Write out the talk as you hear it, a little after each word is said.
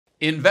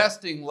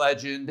Investing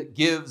legend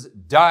gives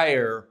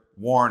dire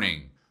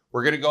warning.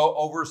 We're going to go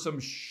over some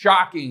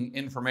shocking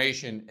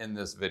information in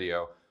this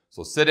video.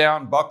 So sit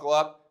down, buckle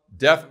up.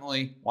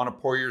 Definitely want to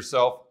pour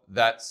yourself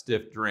that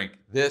stiff drink.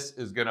 This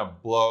is going to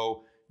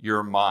blow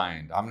your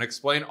mind. I'm going to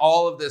explain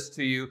all of this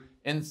to you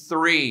in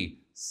 3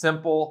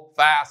 simple,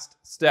 fast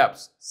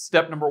steps.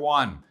 Step number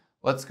 1,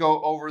 let's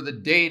go over the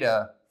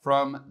data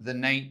from the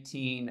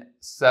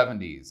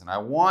 1970s. And I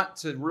want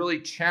to really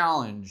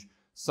challenge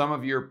some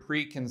of your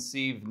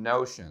preconceived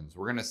notions.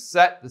 We're going to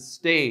set the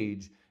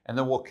stage and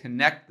then we'll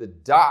connect the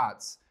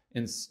dots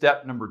in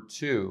step number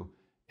 2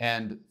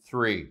 and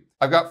 3.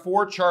 I've got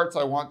 4 charts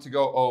I want to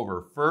go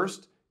over.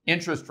 First,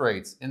 interest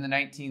rates in the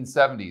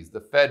 1970s,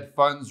 the Fed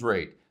funds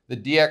rate, the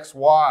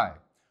DXY,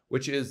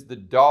 which is the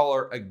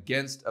dollar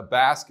against a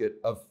basket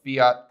of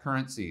fiat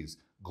currencies,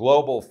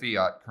 global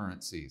fiat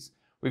currencies.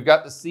 We've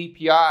got the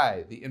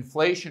CPI, the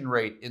inflation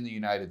rate in the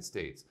United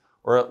States,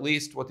 or at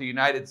least what the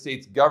United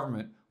States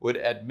government would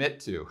admit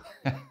to.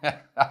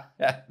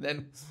 And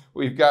then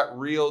we've got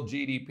real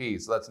GDP,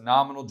 so that's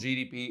nominal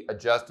GDP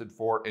adjusted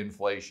for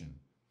inflation.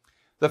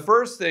 The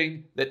first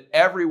thing that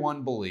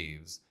everyone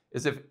believes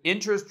is if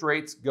interest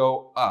rates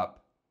go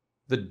up,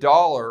 the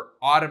dollar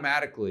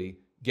automatically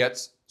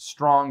gets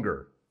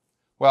stronger.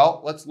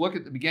 Well, let's look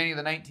at the beginning of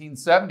the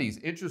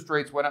 1970s. Interest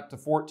rates went up to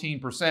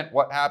 14%.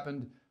 What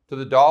happened to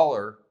the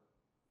dollar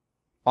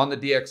on the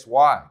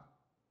DXY?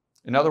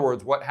 In other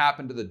words, what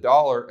happened to the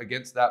dollar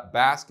against that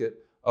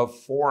basket of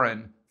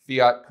foreign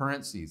fiat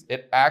currencies?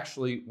 It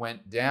actually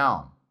went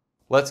down.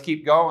 Let's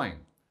keep going.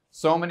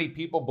 So many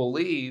people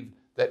believe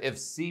that if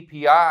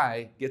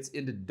CPI gets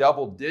into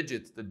double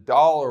digits, the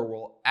dollar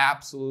will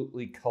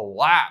absolutely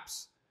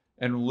collapse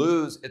and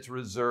lose its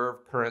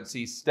reserve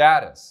currency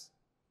status.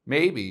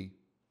 Maybe,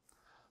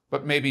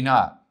 but maybe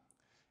not.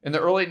 In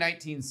the early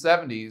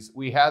 1970s,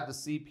 we had the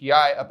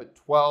CPI up at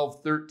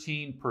 12,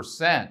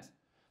 13%.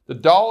 The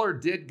dollar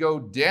did go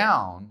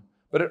down,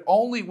 but it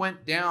only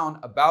went down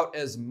about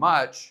as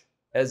much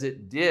as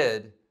it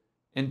did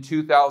in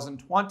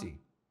 2020.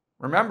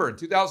 Remember, in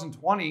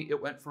 2020,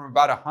 it went from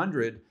about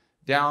 100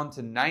 down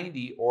to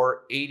 90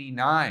 or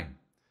 89.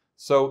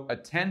 So a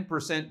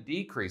 10%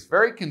 decrease,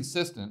 very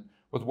consistent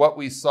with what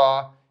we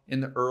saw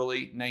in the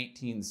early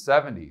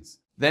 1970s.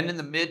 Then in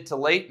the mid to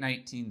late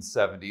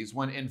 1970s,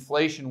 when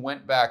inflation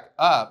went back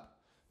up,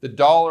 the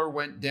dollar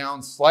went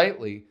down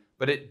slightly,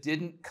 but it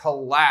didn't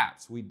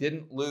collapse. We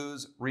didn't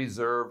lose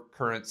reserve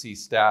currency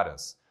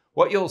status.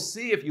 What you'll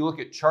see if you look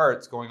at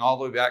charts going all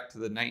the way back to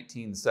the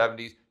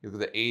 1970s, you look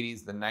at the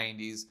 80s, the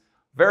 90s,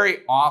 very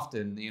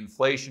often the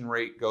inflation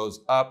rate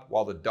goes up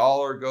while the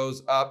dollar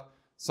goes up.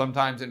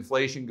 Sometimes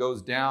inflation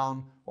goes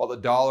down while the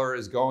dollar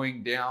is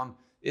going down.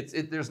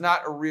 There's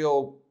not a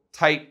real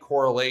tight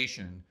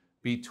correlation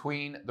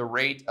between the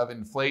rate of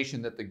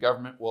inflation that the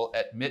government will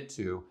admit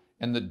to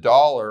and the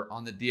dollar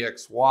on the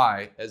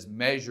DXY as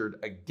measured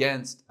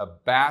against a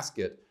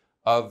basket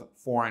of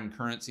foreign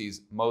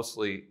currencies,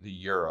 mostly the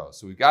euro.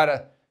 So we've got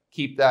to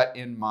keep that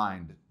in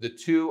mind. The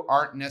two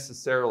aren't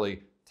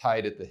necessarily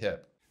tied at the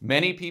hip.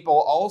 Many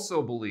people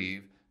also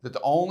believe that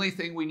the only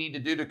thing we need to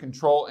do to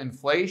control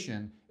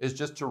inflation is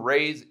just to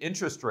raise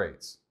interest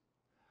rates.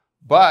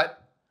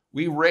 But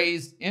we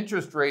raised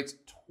interest rates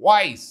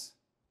twice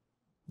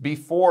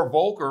before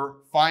Volcker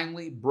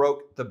finally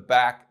broke the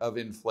back of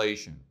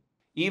inflation.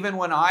 Even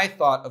when I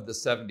thought of the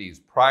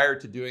 70s prior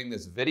to doing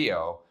this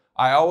video,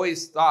 I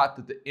always thought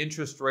that the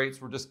interest rates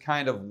were just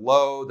kind of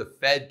low. The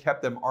Fed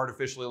kept them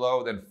artificially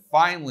low. Then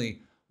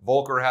finally,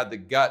 Volcker had the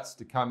guts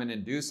to come in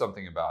and do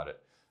something about it.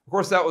 Of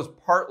course, that was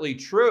partly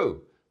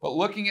true. But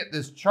looking at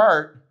this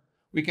chart,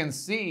 we can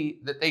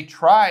see that they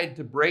tried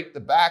to break the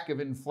back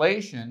of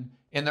inflation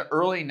in the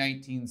early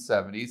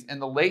 1970s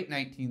and the late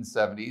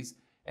 1970s,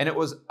 and it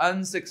was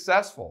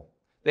unsuccessful.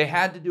 They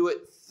had to do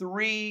it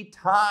 3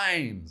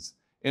 times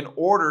in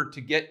order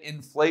to get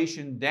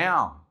inflation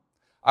down.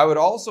 I would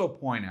also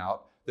point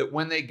out that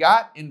when they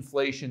got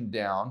inflation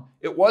down,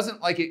 it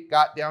wasn't like it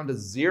got down to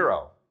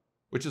 0,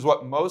 which is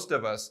what most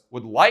of us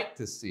would like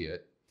to see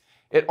it.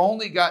 It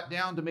only got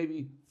down to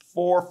maybe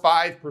 4 or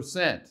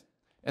 5%.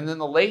 And then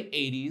the late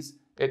 80s,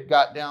 it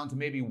got down to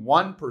maybe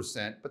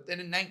 1%. But then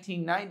in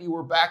 1990,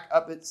 we're back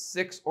up at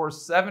 6 or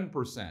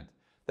 7%.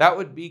 That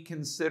would be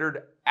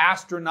considered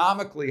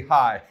astronomically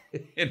high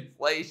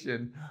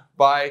inflation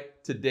by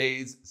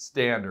today's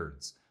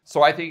standards.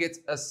 So I think it's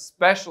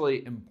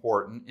especially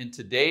important in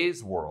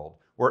today's world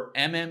where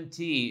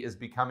MMT is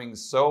becoming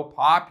so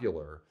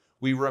popular,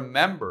 we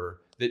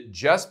remember that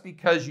just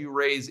because you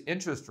raise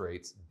interest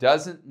rates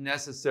doesn't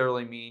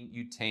necessarily mean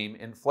you tame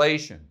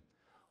inflation.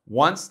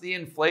 Once the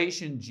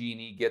inflation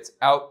genie gets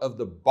out of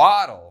the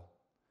bottle,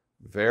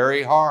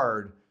 very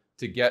hard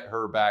to get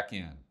her back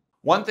in.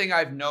 One thing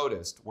I've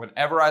noticed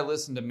whenever I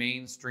listen to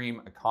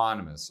mainstream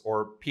economists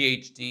or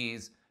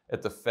PhDs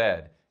at the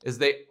Fed is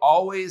they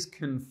always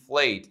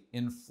conflate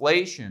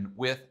inflation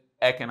with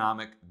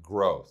economic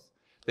growth.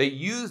 They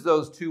use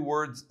those 2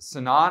 words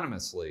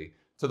synonymously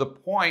to the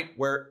point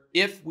where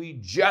if we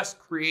just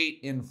create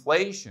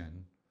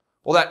inflation,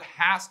 Well, that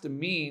has to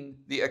mean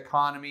the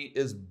economy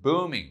is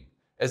booming,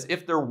 as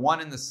if they're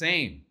one and the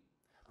same.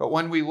 But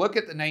when we look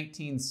at the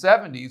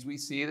 1970s, we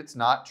see it's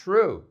not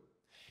true.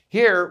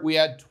 Here, we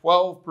had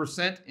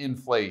 12%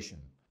 inflation.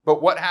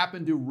 But what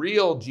happened to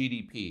real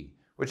GDP,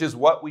 which is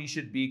what we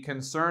should be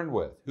concerned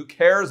with? Who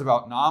cares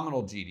about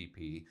nominal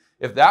GDP?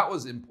 If that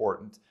was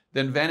important,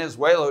 then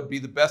Venezuela would be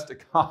the best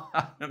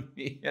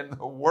economy in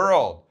the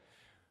world.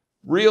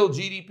 Real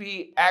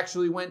GDP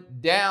actually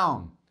went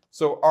down.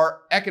 So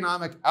our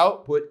economic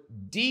output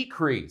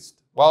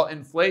decreased while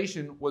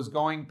inflation was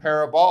going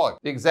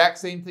parabolic. The exact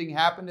same thing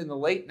happened in the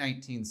late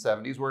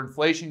 1970s, where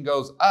inflation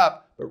goes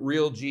up, but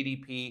real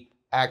GDP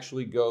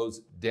actually goes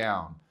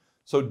down.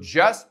 So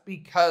just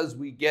because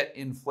we get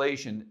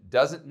inflation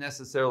doesn't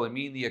necessarily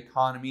mean the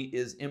economy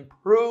is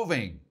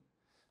improving.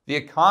 The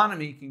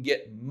economy can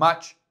get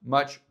much,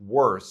 much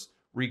worse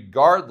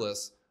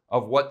regardless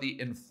of what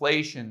the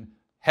inflation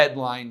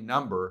headline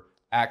number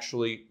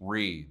actually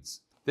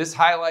reads. This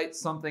highlights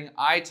something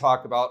I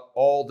talk about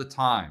all the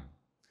time.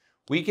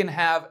 We can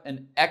have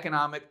an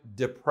economic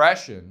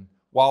depression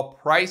while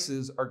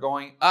prices are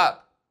going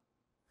up.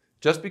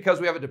 Just because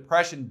we have a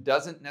depression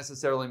doesn't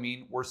necessarily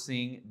mean we're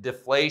seeing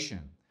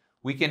deflation.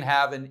 We can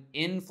have an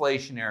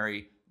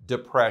inflationary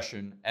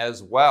depression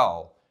as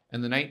well.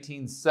 And the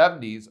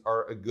 1970s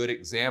are a good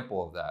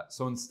example of that.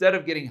 So instead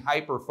of getting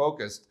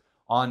hyper-focused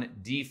on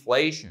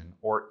deflation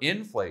or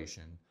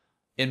inflation,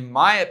 in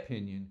my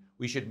opinion,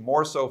 we should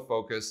more so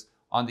focus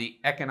on the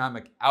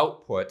economic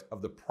output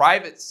of the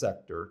private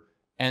sector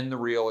and the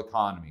real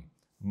economy,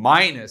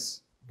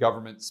 minus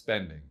government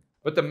spending.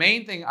 But the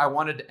main thing I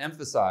wanted to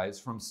emphasize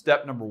from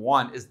step number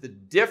one is the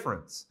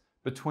difference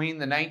between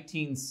the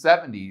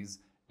 1970s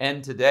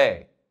and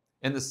today.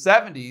 In the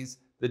 70s,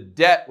 the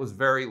debt was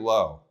very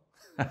low.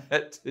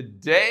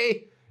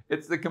 Today,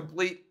 it's the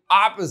complete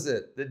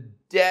opposite. The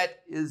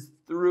debt is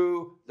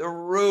through the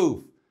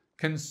roof.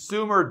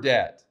 Consumer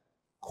debt,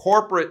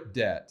 corporate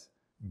debt,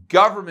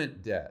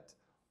 government debt,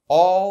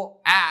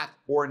 all at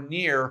or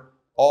near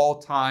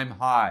all-time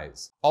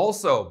highs.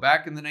 Also,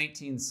 back in the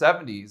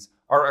 1970s,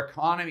 our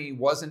economy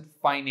wasn't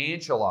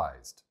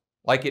financialized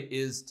like it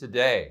is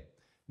today.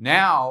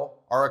 Now,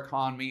 our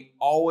economy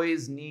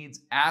always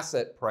needs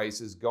asset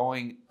prices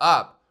going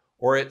up,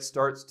 or it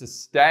starts to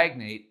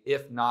stagnate,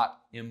 if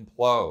not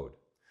implode.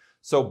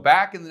 So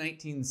back in the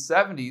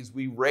 1970s,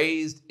 we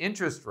raised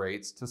interest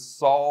rates to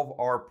solve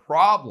our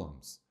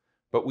problems,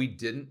 but we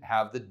didn't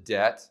have the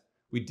debt.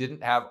 We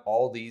didn't have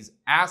all these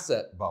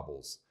asset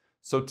bubbles.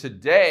 So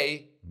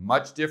today,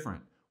 much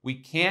different. We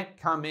can't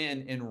come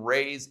in and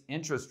raise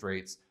interest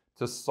rates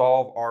to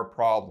solve our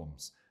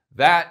problems.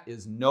 That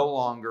is no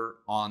longer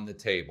on the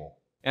table.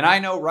 And I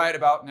know right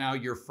about now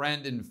your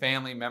friend and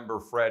family member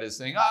Fred is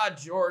saying,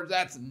 George,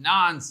 that's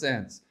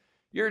nonsense.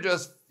 You're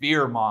just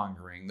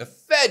fear-mongering. The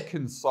Fed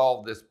can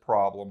solve this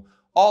problem.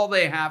 All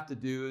they have to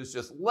do is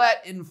just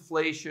let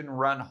inflation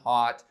run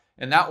hot,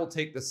 and that will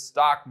take the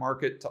stock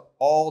market to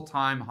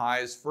all-time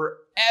highs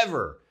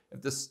forever.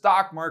 If the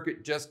stock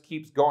market just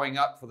keeps going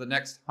up for the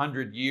next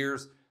 100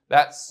 years,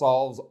 that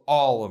solves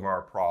all of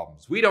our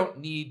problems. We don't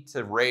need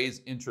to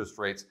raise interest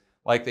rates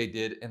like they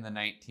did in the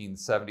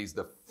 1970s.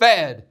 The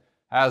Fed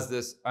has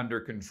this under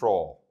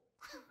control.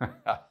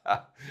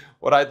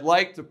 What I'd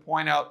like to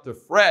point out to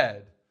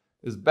Fred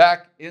is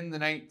back in the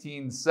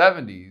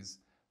 1970s,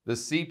 the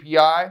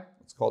CPI,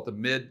 let's call it the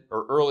mid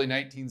or early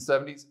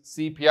 1970s,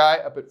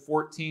 CPI up at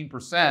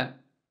 14%.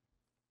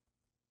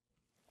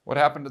 What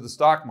happened to the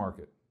stock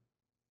market?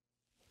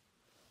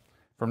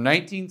 From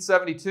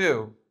 1972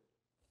 to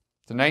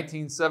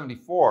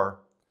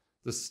 1974,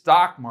 the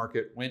stock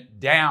market went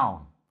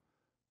down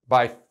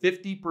by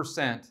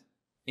 50%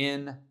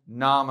 in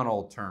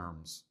nominal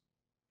terms.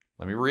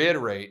 Let me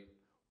reiterate,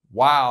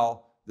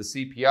 while the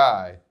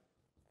CPI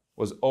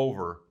was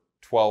over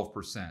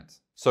 12%.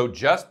 So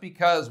just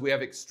because we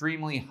have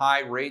extremely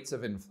high rates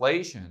of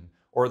inflation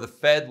or the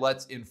Fed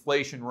lets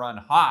inflation run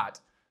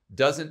hot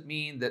doesn't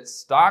mean that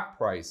stock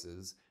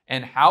prices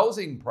and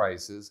housing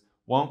prices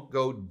won't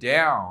go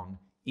down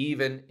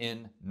even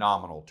in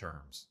nominal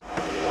terms.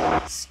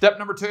 Step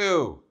number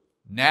two,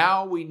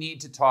 now we need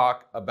to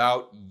talk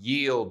about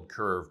yield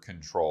curve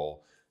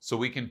control so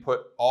we can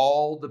put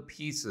all the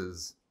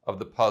pieces of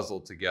the puzzle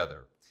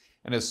together.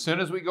 And as soon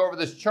as we go over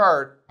this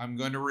chart, I'm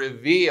going to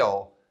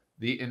reveal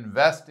the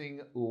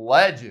investing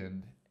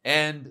legend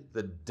and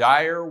the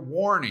dire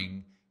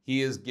warning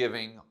he is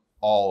giving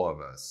all of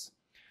us.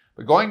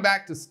 But going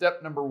back to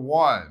step number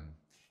one,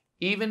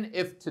 even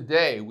if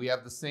today we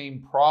have the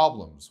same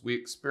problems we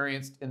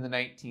experienced in the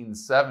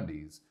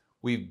 1970s,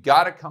 we've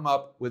got to come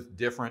up with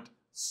different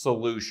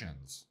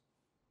solutions.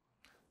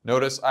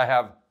 Notice I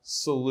have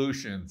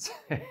solutions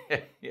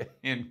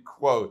in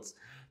quotes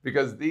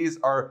because these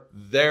are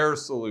their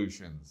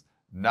solutions,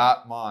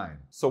 not mine.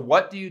 So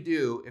what do you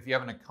do if you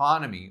have an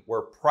economy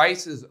where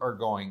prices are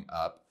going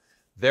up,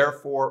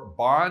 therefore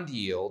bond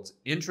yields,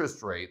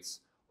 interest rates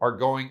are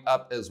going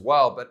up as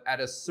well, but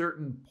at a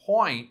certain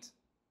point,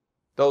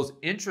 those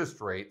interest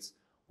rates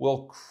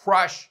will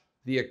crush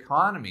the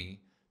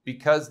economy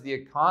because the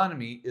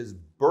economy is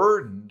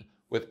burdened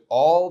with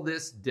all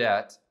this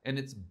debt and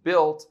it's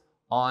built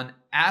on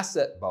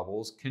asset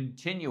bubbles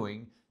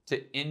continuing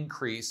to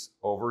increase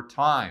over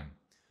time.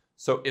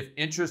 So if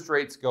interest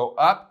rates go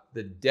up,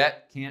 the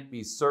debt can't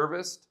be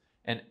serviced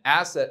and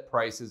asset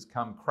prices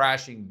come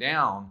crashing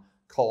down,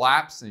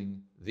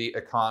 collapsing the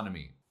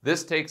economy.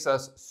 This takes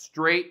us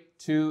straight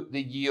to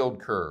the yield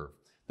curve.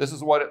 This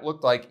is what it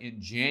looked like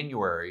in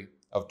January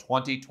of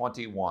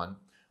 2021.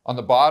 On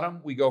the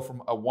bottom, we go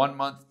from a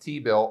 1-month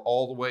T-bill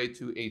all the way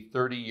to a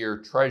 30-year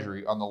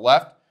Treasury. On the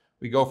left,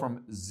 we go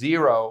from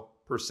 0%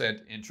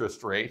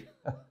 interest rate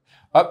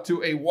up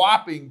to a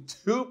whopping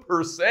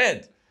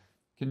 2%.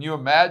 Can you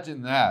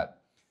imagine that?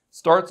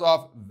 Starts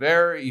off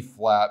very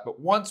flat, but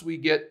once we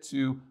get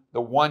to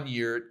the 1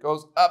 year, it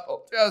goes up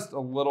just a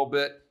little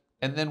bit.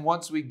 And then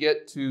once we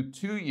get to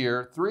 2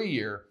 year, 3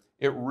 year,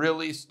 it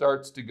really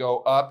starts to go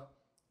up,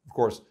 of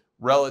course,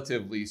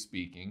 relatively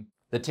speaking.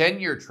 The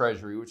 10-year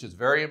Treasury, which is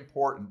very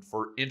important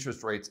for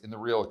interest rates in the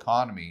real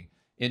economy,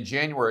 in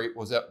January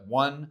was at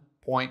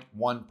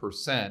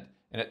 1.1%,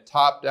 and it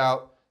topped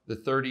out the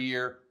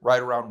 30-year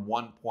right around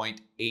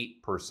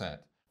 1.8%.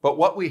 But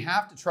what we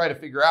have to try to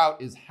figure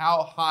out is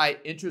how high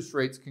interest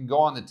rates can go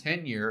on the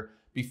 10-year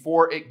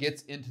before it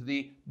gets into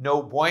the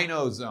no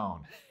bueno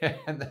zone.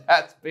 And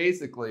that's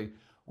basically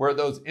where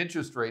those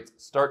interest rates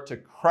start to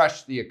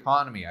crush the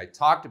economy. I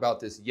talked about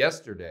this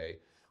yesterday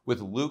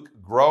with Luke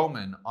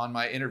Groman on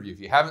my interview. If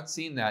you haven't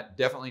seen that,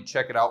 definitely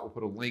check it out. We'll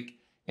put a link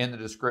in the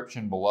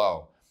description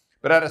below.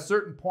 But at a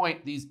certain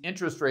point, these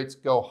interest rates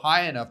go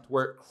high enough to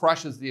where it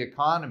crushes the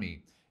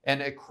economy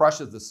and it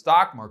crushes the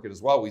stock market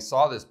as well. We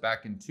saw this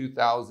back in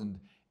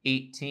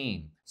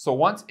 2018. So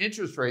once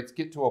interest rates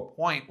get to a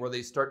point where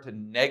they start to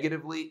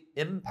negatively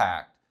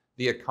impact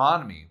the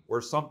economy,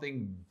 where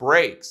something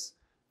breaks,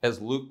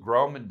 as Luke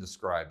Groman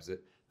describes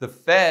it, the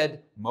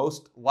Fed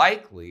most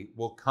likely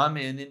will come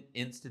in and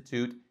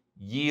institute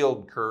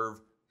yield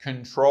curve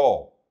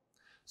control.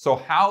 So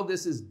how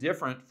this is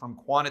different from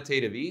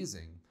quantitative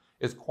easing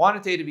is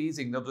quantitative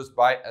easing, they'll just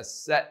buy a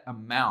set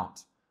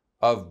amount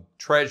of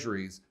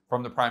treasuries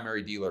from the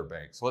primary dealer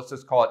bank. So let's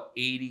just call it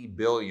 80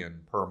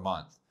 billion per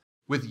month.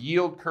 With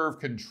yield curve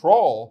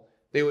control,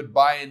 they would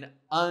buy an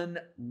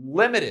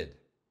unlimited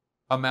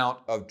amount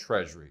of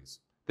treasuries.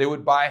 They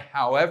would buy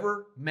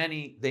however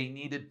many they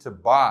needed to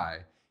buy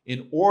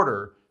in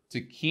order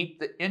to keep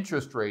the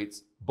interest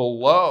rates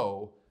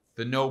below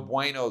the no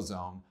bueno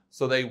zone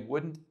so they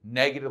wouldn't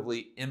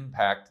negatively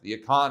impact the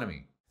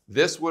economy.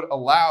 This would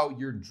allow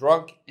your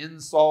drunk,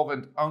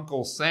 insolvent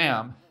Uncle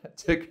Sam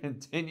to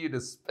continue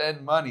to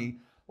spend money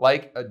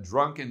like a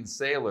drunken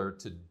sailor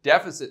to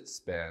deficit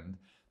spend.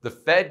 The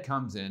Fed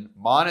comes in,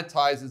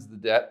 monetizes the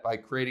debt by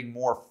creating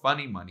more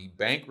funny money,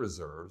 bank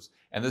reserves,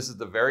 and this is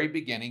the very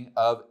beginning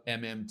of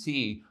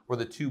MMT, where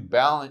the two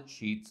balance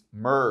sheets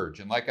merge.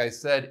 And like I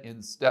said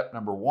in step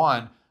number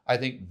 1, I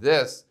think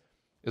this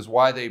is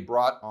why they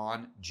brought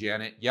on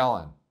Janet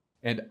Yellen.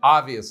 And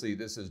obviously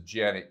this is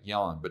Janet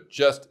Yellen, but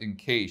just in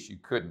case you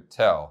couldn't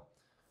tell,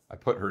 I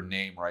put her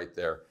name right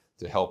there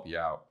to help you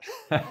out.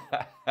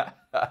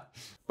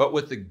 But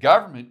with the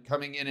government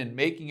coming in and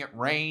making it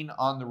rain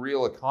on the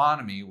real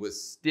economy with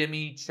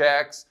stimmy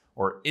checks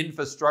or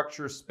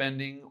infrastructure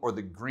spending or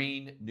the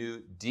Green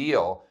New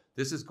Deal,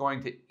 this is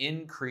going to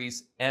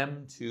increase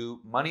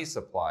M2 money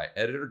supply.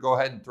 Editor, go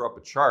ahead and throw up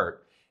a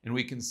chart. And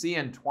we can see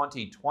in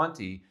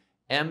 2020,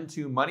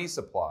 M2 money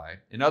supply,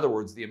 in other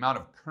words, the amount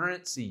of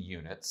currency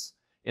units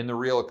in the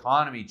real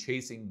economy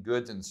chasing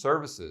goods and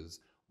services,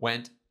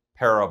 went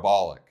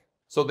parabolic.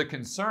 So the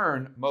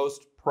concern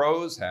most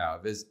pros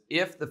have is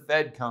if the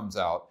Fed comes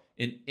out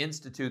and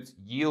institutes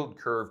yield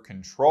curve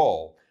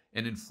control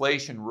and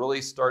inflation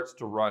really starts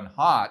to run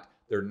hot,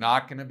 they're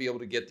not going to be able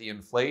to get the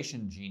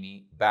inflation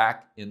genie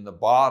back in the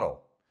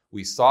bottle.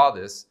 We saw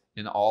this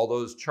in all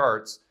those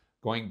charts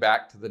going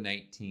back to the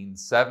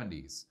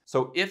 1970s.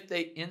 So if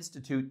they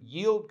institute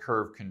yield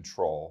curve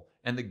control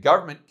and the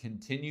government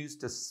continues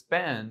to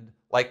spend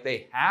like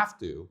they have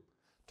to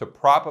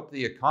prop up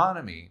the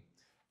economy,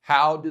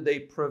 how do they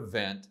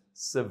prevent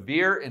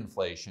severe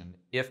inflation,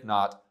 if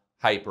not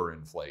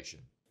hyperinflation?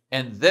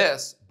 And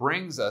this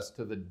brings us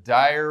to the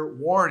dire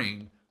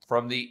warning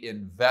from the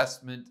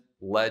investment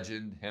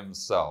legend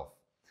himself.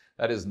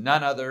 That is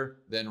none other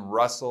than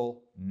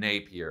Russell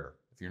Napier.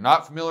 If you're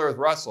not familiar with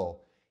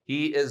Russell,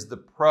 he is the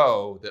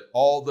pro that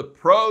all the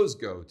pros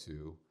go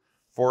to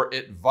for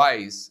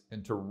advice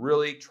and to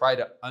really try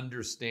to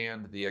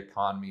understand the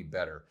economy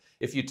better.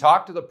 If you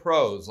talk to the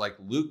pros like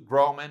Luke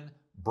Groman,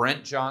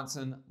 Brent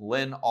Johnson,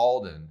 Lynn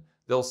Alden,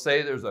 they'll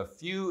say there's a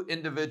few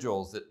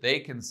individuals that they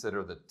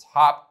consider the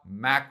top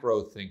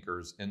macro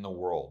thinkers in the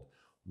world.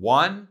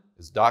 One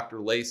is Dr.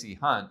 Lacey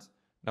Hunt.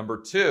 Number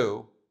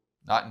 2,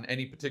 not in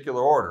any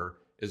particular order,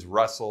 is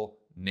Russell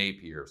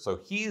Napier. So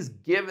he's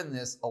given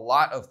this a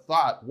lot of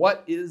thought.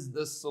 What is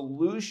the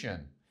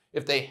solution?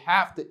 If they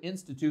have to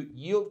institute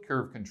yield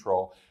curve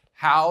control,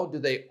 how do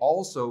they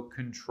also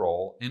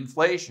control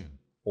inflation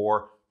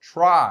or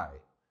try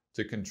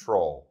to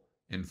control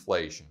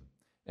inflation?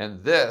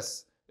 And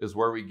this is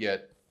where we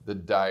get the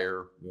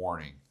dire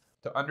warning.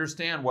 To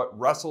understand what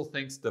Russell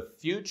thinks the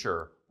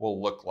future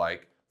will look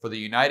like for the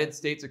United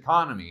States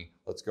economy,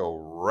 let's go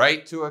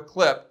right to a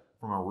clip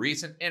from a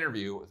recent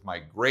interview with my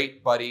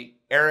great buddy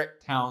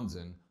Eric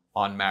Townsend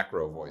on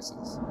Macro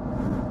Voices.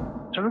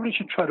 Everybody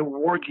should try to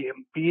war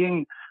game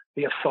being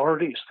the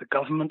authorities, the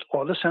government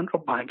or the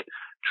central bank,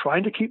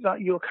 trying to keep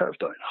that yield curve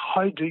down.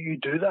 How do you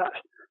do that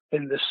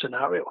in this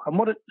scenario? And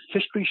what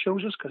history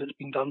shows us, because it's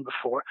been done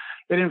before,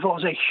 it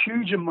involves a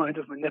huge amount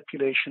of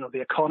manipulation of the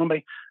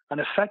economy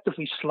and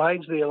effectively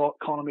slides the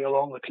economy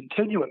along the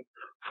continuum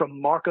from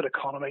market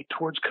economy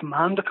towards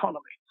command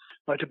economy.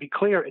 Now, to be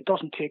clear, it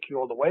doesn't take you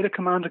all the way to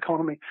command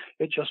economy.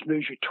 It just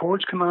moves you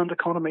towards command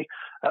economy.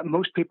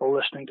 Most people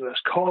listening to this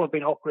call have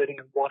been operating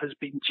in what has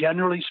been,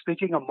 generally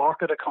speaking, a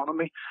market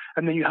economy.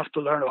 And then you have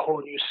to learn a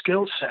whole new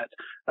skill set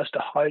as to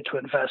how to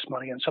invest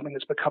money in something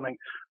that's becoming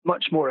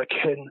much more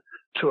akin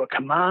to a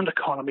command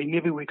economy.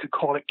 Maybe we could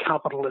call it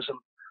capitalism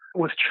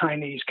with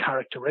Chinese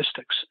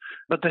characteristics.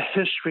 But the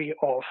history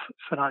of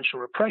financial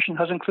repression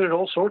has included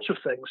all sorts of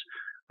things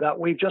that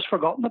we've just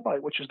forgotten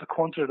about, which is the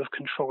quantitative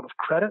control of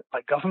credit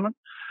by government.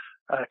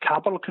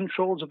 Capital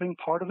controls have been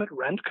part of it.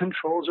 Rent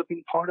controls have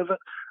been part of it.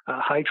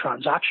 High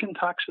transaction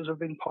taxes have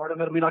been part of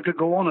it. I mean, I could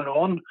go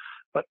on,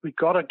 but we've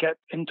got to get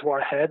into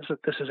our heads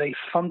that this is a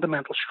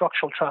fundamental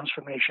structural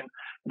transformation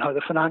in how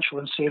the financial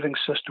and savings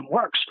system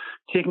works,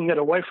 taking it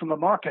away from the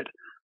market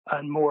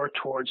and more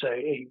towards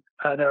an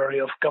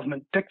area of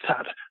government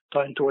diktat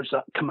down towards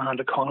that command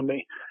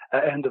economy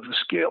end of the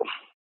scale.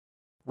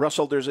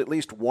 Russell, there's at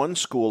least one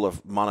school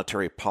of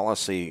monetary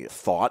policy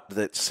thought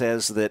that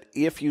says that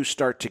if you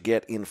start to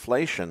get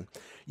inflation,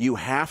 you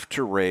have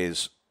to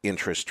raise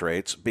interest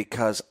rates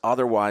because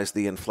otherwise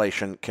the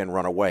inflation can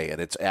run away. And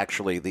it's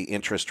actually the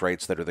interest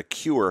rates that are the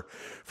cure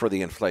for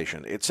the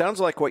inflation. It sounds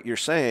like what you're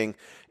saying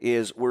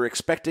is we're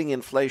expecting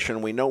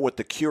inflation. We know what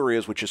the cure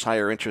is, which is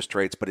higher interest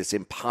rates, but it's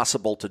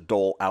impossible to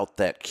dole out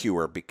that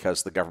cure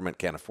because the government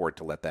can't afford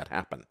to let that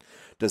happen.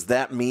 Does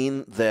that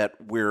mean that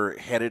we're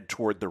headed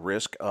toward the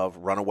risk of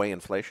runaway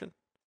inflation?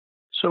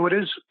 So it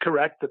is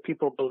correct that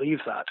people believe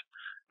that,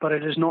 but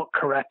it is not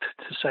correct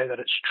to say that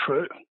it's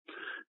true.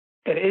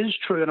 It is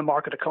true in a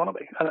market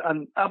economy.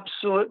 And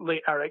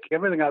absolutely, Eric,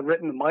 everything I've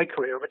written in my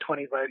career over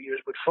 25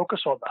 years would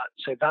focus on that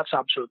and say that's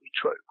absolutely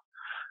true.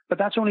 But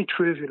that's only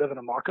true if you live in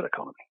a market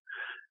economy.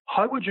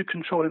 How would you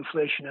control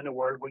inflation in a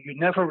world where you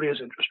never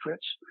raise interest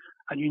rates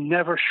and you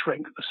never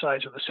shrink the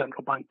size of the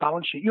central bank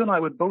balance sheet? You and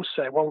I would both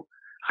say, well,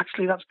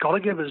 actually, that's got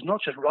to give us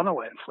not just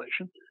runaway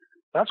inflation,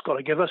 that's got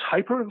to give us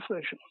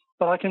hyperinflation.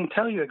 But I can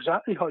tell you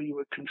exactly how you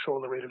would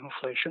control the rate of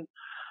inflation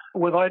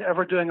without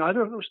ever doing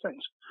either of those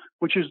things,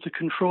 which is to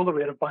control the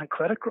rate of bank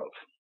credit growth.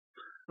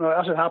 Now,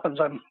 as it happens,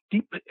 I'm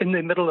deep in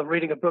the middle of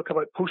reading a book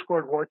about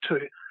post-World War II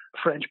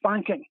French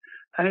banking,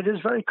 and it is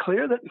very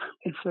clear that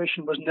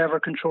inflation was never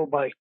controlled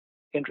by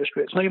interest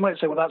rates. Now, you might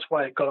say, well, that's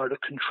why it got out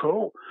of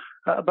control.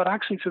 But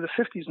actually, through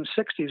the 50s and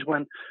 60s,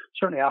 when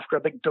certainly after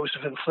a big dose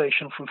of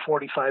inflation from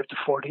 45 to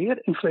 48,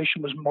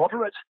 inflation was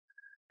moderate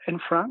in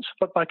France.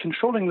 But by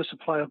controlling the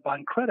supply of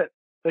bank credit,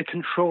 they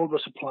controlled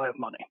the supply of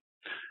money.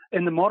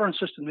 In the modern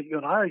system that you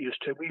and I are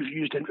used to, we've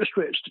used interest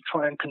rates to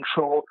try and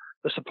control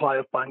the supply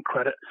of bank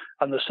credit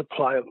and the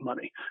supply of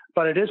money.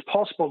 But it is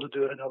possible to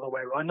do it another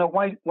way around. Now,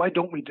 why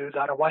don't we do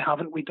that, or why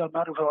haven't we done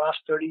that over the last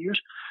 30 years?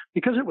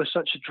 Because it was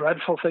such a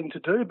dreadful thing to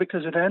do,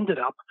 because it ended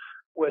up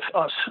with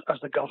us as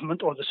the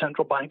government or the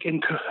central bank in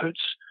cahoots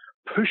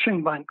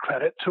pushing bank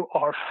credit to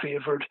our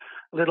favoured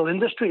little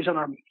industries and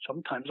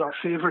sometimes our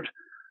favoured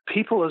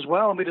people as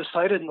well. And we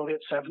decided in the late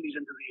 70s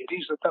into the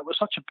 80s that was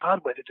such a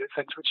bad way to do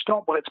things. We'd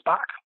stop while it's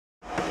back.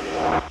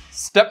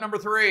 Step number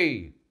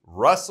 3,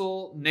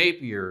 Russell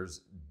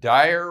Napier's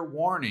dire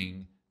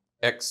warning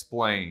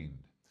explained.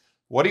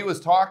 What he was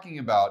talking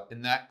about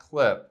in that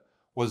clip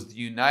was the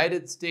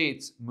United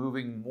States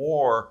moving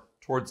more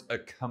towards a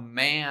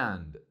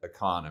command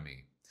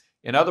economy.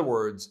 In other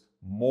words,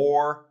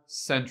 more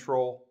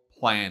central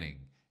planning.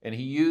 And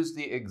he used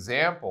the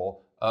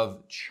example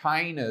of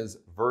China's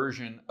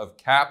version of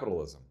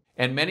capitalism.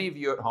 And many of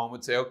you at home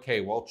would say, okay,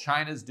 well,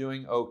 China's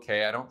doing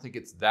okay. I don't think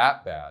it's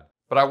that bad.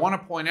 But I want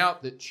to point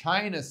out that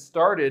China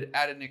started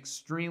at an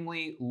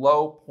extremely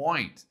low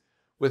point.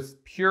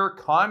 With pure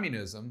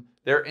communism,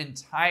 their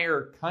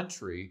entire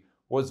country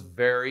was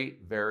very,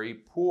 very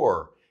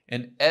poor.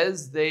 And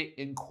as they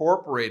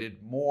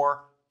incorporated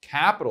more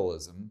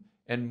capitalism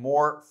and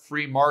more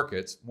free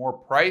markets, more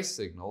price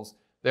signals,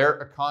 their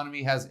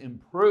economy has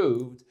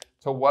improved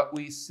to what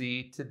we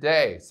see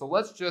today. So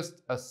let's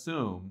just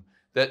assume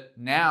that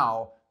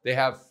now they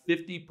have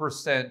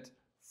 50%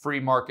 free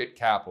market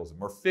capitalism,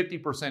 or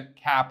 50%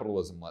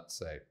 capitalism, let's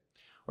say.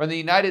 Or in the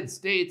United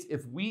States,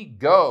 if we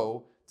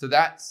go to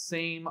that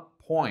same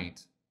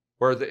point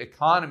where the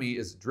economy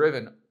is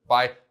driven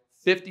by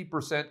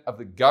 50% of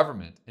the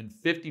government and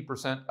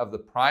 50% of the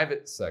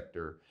private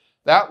sector,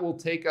 that will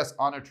take us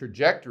on a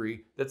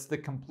trajectory that's the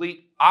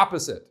complete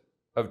opposite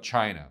of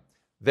China.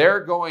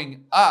 They're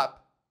going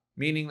up,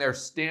 meaning their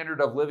standard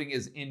of living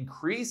is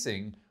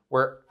increasing,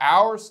 where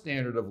our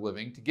standard of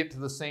living to get to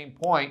the same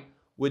point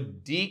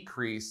would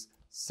decrease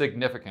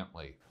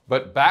significantly.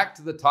 But back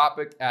to the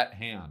topic at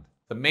hand.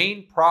 The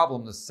main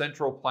problem the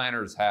central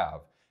planners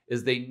have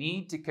is they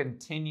need to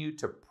continue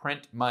to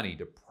print money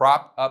to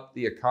prop up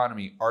the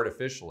economy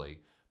artificially,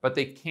 but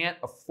they can't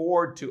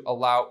afford to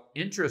allow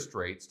interest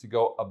rates to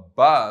go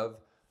above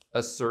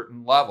a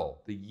certain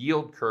level, the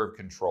yield curve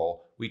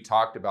control we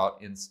talked about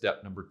in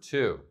step number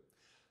 2.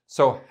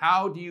 So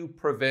how do you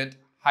prevent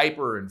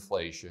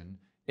hyperinflation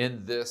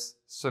in this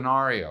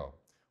scenario?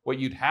 What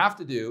you'd have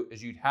to do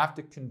is you'd have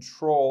to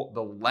control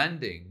the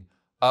lending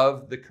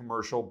of the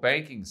commercial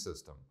banking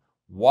system.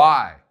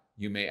 Why,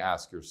 you may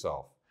ask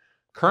yourself?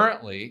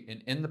 Currently,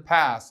 and in the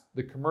past,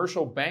 the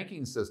commercial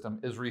banking system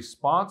is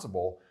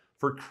responsible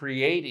for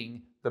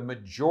creating the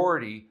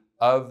majority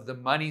of the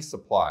money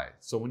supply.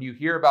 So when you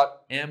hear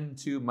about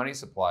M2 money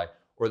supply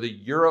or the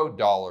euro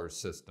dollar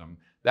system,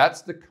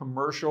 that's the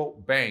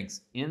commercial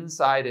banks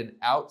inside and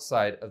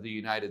outside of the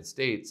United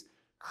States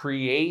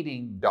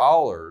creating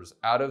dollars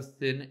out of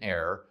thin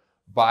air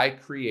by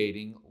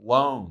creating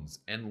loans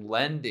and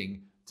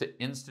lending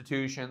to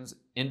institutions,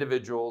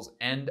 individuals,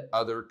 and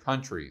other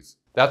countries.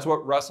 That's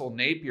what Russell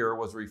Napier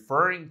was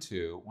referring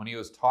to when he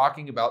was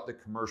talking about the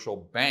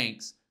commercial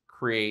banks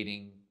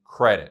creating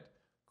credit.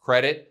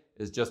 Credit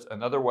is just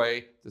another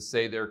way to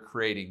say they're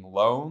creating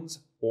loans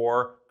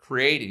or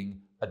creating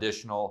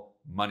additional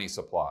money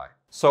supply.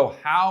 So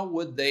how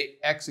would they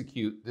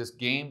execute this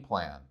game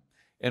plan?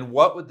 And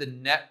what would the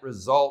net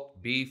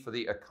result be for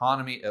the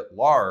economy at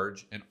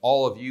large and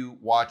all of you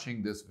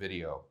watching this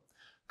video?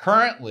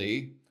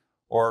 Currently,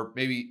 or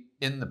maybe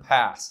in the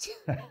past,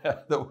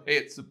 the way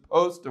it's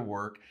supposed to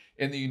work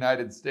in the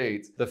United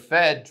States, the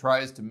Fed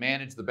tries to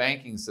manage the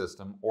banking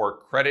system or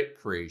credit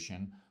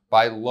creation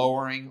by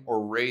lowering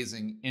or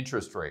raising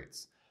interest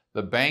rates.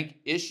 The bank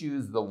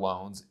issues the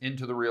loans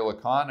into the real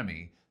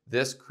economy.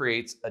 This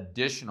creates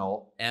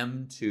additional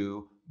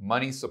M2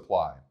 money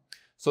supply.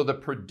 So the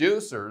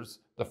producers,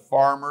 the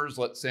farmers,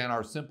 let's say in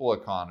our simple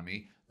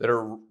economy, that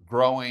are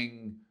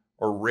growing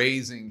or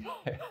raising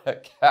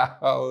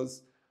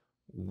cows,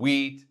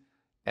 wheat,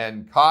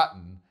 and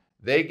cotton,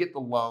 they get the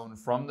loan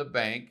from the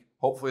bank.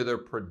 Hopefully they're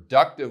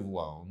productive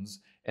loans,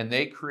 and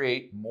they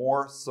create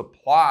more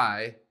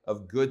supply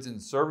of goods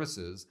and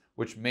services,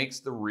 which makes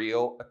the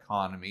real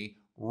economy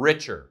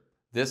richer.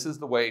 This is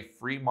the way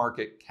free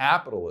market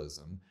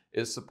capitalism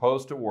is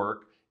supposed to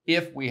work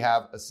if we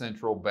have a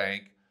central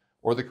bank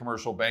or the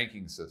commercial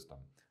banking system.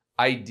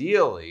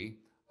 Ideally,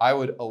 I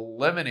would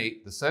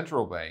eliminate the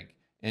central bank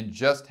and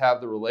just have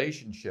the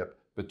relationship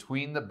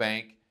between the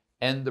bank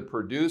and the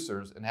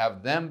producers and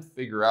have them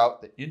figure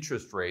out the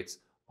interest rates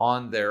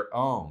on their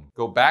own.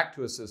 Go back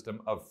to a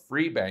system of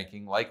free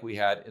banking like we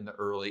had in the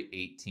early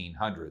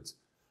 1800s.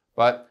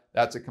 But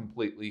that's a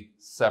completely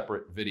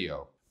separate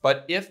video.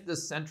 But if the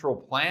central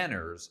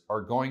planners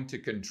are going to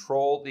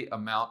control the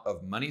amount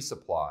of money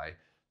supply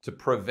to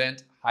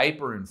prevent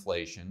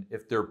hyperinflation,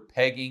 if they're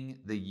pegging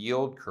the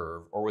yield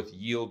curve or with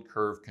yield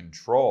curve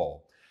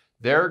control,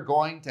 they're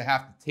going to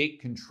have to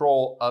take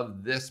control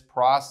of this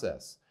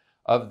process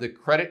of the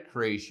credit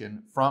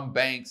creation from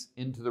banks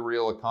into the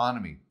real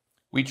economy.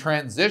 We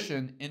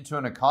transition into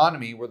an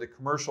economy where the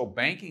commercial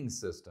banking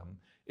system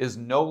is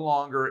no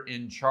longer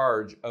in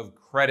charge of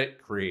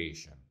credit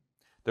creation.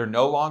 They're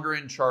no longer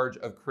in charge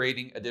of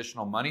creating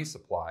additional money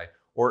supply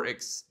or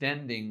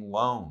extending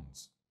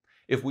loans.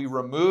 If we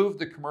remove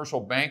the commercial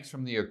banks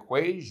from the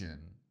equation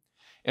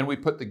and we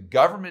put the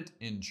government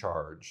in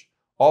charge,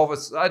 all of a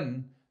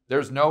sudden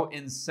there's no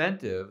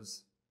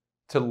incentives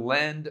to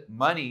lend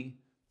money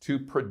to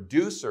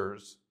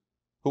producers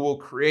who will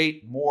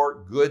create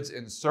more goods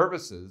and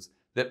services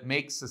that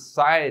make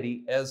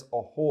society as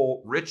a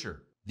whole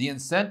richer. The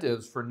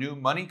incentives for new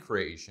money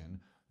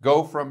creation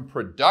go from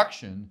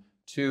production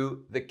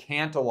to the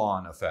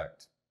Cantillon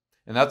effect.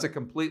 And that's a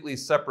completely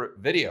separate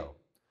video.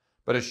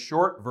 But a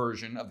short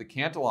version of the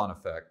Cantillon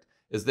effect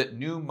is that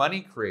new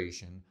money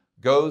creation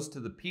goes to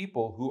the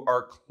people who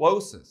are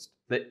closest,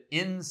 the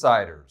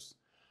insiders.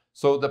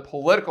 So the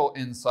political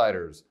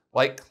insiders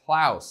like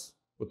Klaus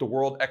with the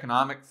World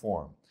Economic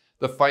Forum,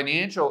 the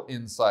financial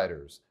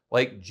insiders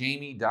like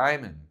Jamie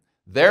Dimon,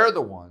 they're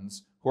the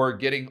ones who are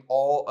getting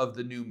all of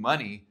the new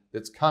money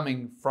that's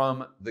coming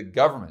from the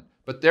government.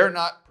 But they're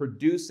not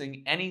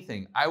producing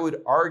anything. I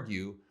would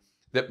argue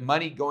that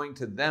money going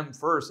to them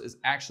first is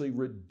actually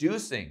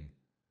reducing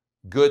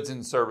goods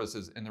and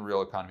services in the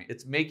real economy.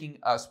 It's making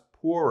us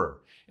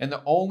poorer. And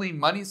the only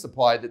money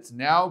supply that's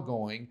now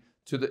going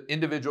to the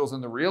individuals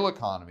in the real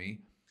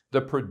economy,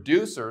 the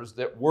producers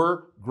that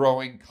were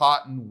growing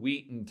cotton,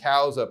 wheat, and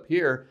cows up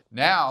here,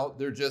 now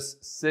they're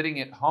just sitting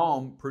at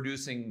home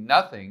producing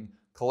nothing,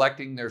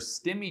 collecting their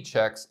stimmy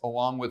checks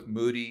along with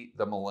Moody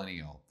the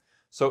millennial.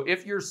 So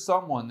if you're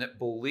someone that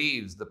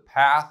believes the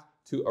path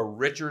to a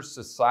richer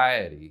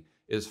society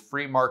is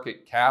free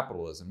market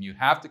capitalism, you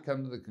have to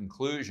come to the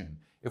conclusion,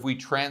 if we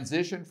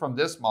transition from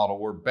this model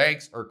where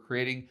banks are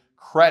creating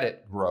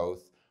credit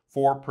growth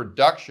for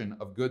production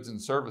of goods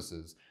and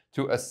services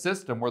to a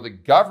system where the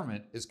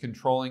government is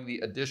controlling the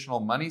additional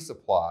money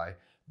supply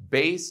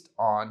based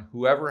on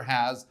whoever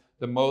has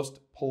the most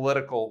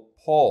political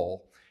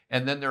pull.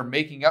 And then they're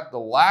making up the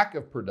lack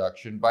of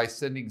production by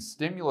sending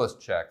stimulus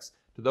checks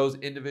to those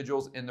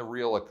individuals in the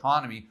real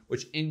economy,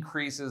 which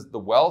increases the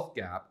wealth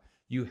gap.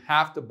 You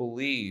have to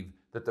believe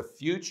that the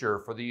future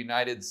for the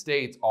United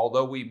States,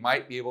 although we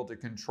might be able to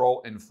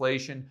control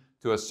inflation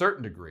to a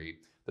certain degree,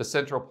 the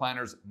central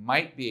planners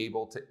might be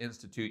able to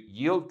institute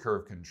yield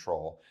curve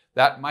control.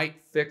 That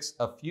might fix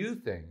a few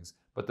things,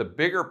 but the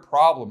bigger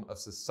problem of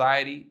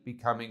society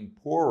becoming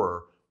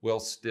poorer will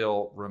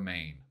still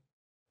remain.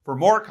 For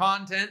more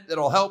content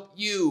that'll help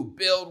you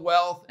build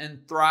wealth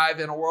and thrive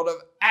in a world of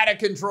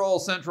out-of-control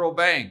central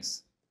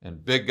banks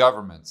and big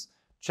governments,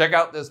 check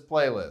out this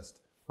playlist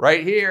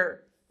right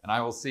here, and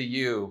I will see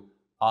you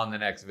on the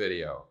next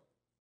video.